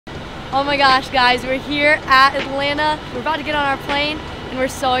Oh my gosh, guys, we're here at Atlanta. We're about to get on our plane, and we're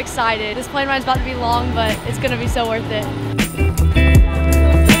so excited. This plane ride's about to be long, but it's gonna be so worth it.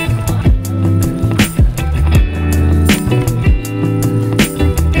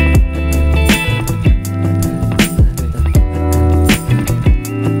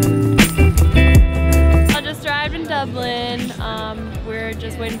 I just arrived in Dublin. We're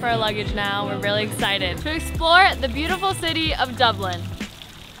just waiting for our luggage now. We're really excited to explore the beautiful city of Dublin.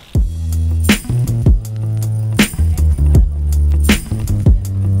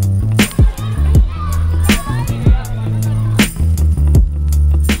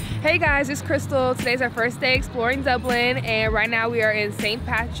 Hey guys, it's Crystal. Today's our first day exploring Dublin, and right now we are in St.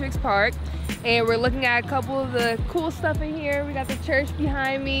 Patrick's Park, and we're looking at a couple of the cool stuff in here. We got the church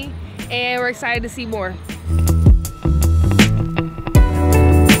behind me, and we're excited to see more.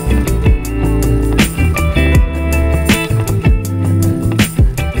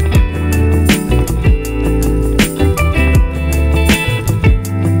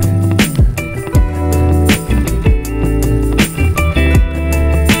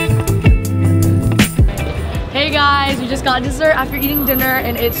 We just got dessert after eating dinner,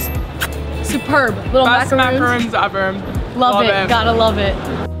 and it's superb. Little Best macaroons ever. Love it. Gotta love it.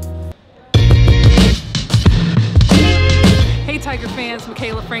 Hey Tiger fans,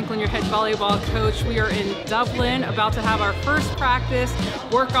 Michaela Franklin, your head volleyball coach. We are in Dublin, about to have our first practice,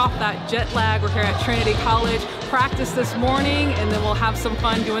 work off that jet lag. We're here at Trinity College. Practice this morning, and then we'll have some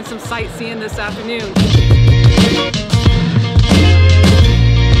fun doing some sightseeing this afternoon.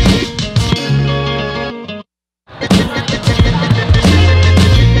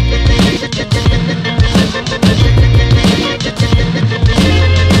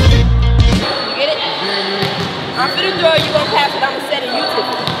 I'm finna throw you gonna pass it, I'm gonna set it, you tip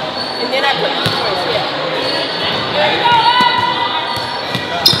it. And then I put you first, yeah. There you go!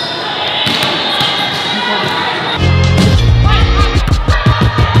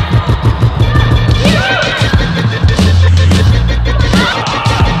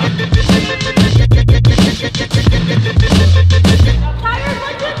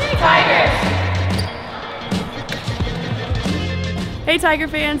 Hey Tiger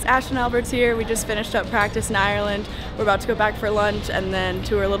fans, Ashton Albert's here. We just finished up practice in Ireland. We're about to go back for lunch and then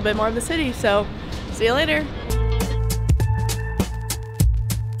tour a little bit more of the city. So, see you later.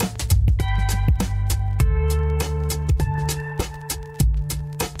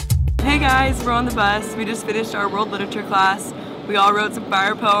 Hey guys, we're on the bus. We just finished our world literature class. We all wrote some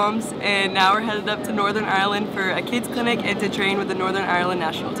fire poems, and now we're headed up to Northern Ireland for a kids clinic and to train with the Northern Ireland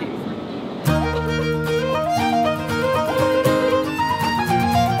national team.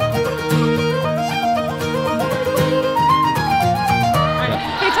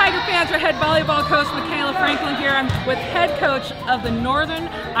 Our head volleyball coach Michaela Franklin here. I'm with head coach of the Northern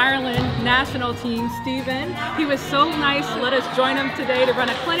Ireland national team, Stephen. He was so nice to let us join him today to run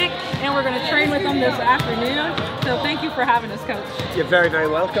a clinic, and we're going to train with him this afternoon. So thank you for having us, coach. You're very, very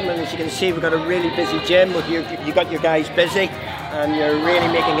welcome, and as you can see, we've got a really busy gym. With you got your guys busy, and you're really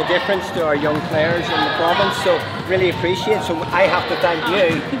making a difference to our young players in the province, so really appreciate it. So I have to thank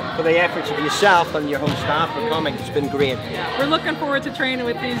you for the efforts of yourself and your home staff for coming. It's been great. We're looking forward to training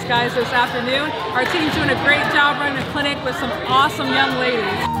with these guys this afternoon. Our team's doing a great job running a clinic with some awesome young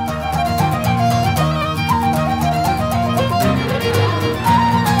ladies.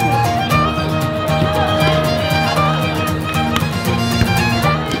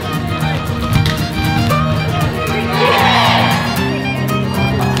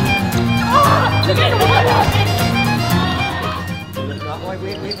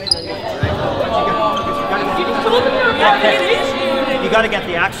 You got to get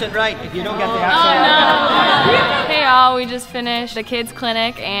the accent right. If you don't get the accent right. Hey y'all, we just finished a kids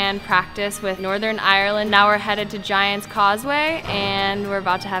clinic and practice with Northern Ireland. Now we're headed to Giants Causeway, and we're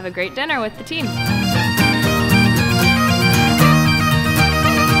about to have a great dinner with the team.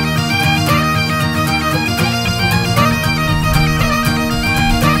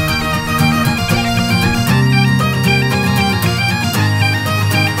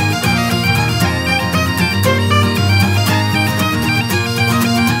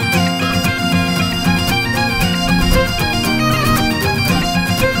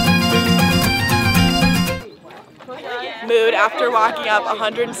 Mood after walking up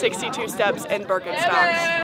 162 steps in Birkenstocks.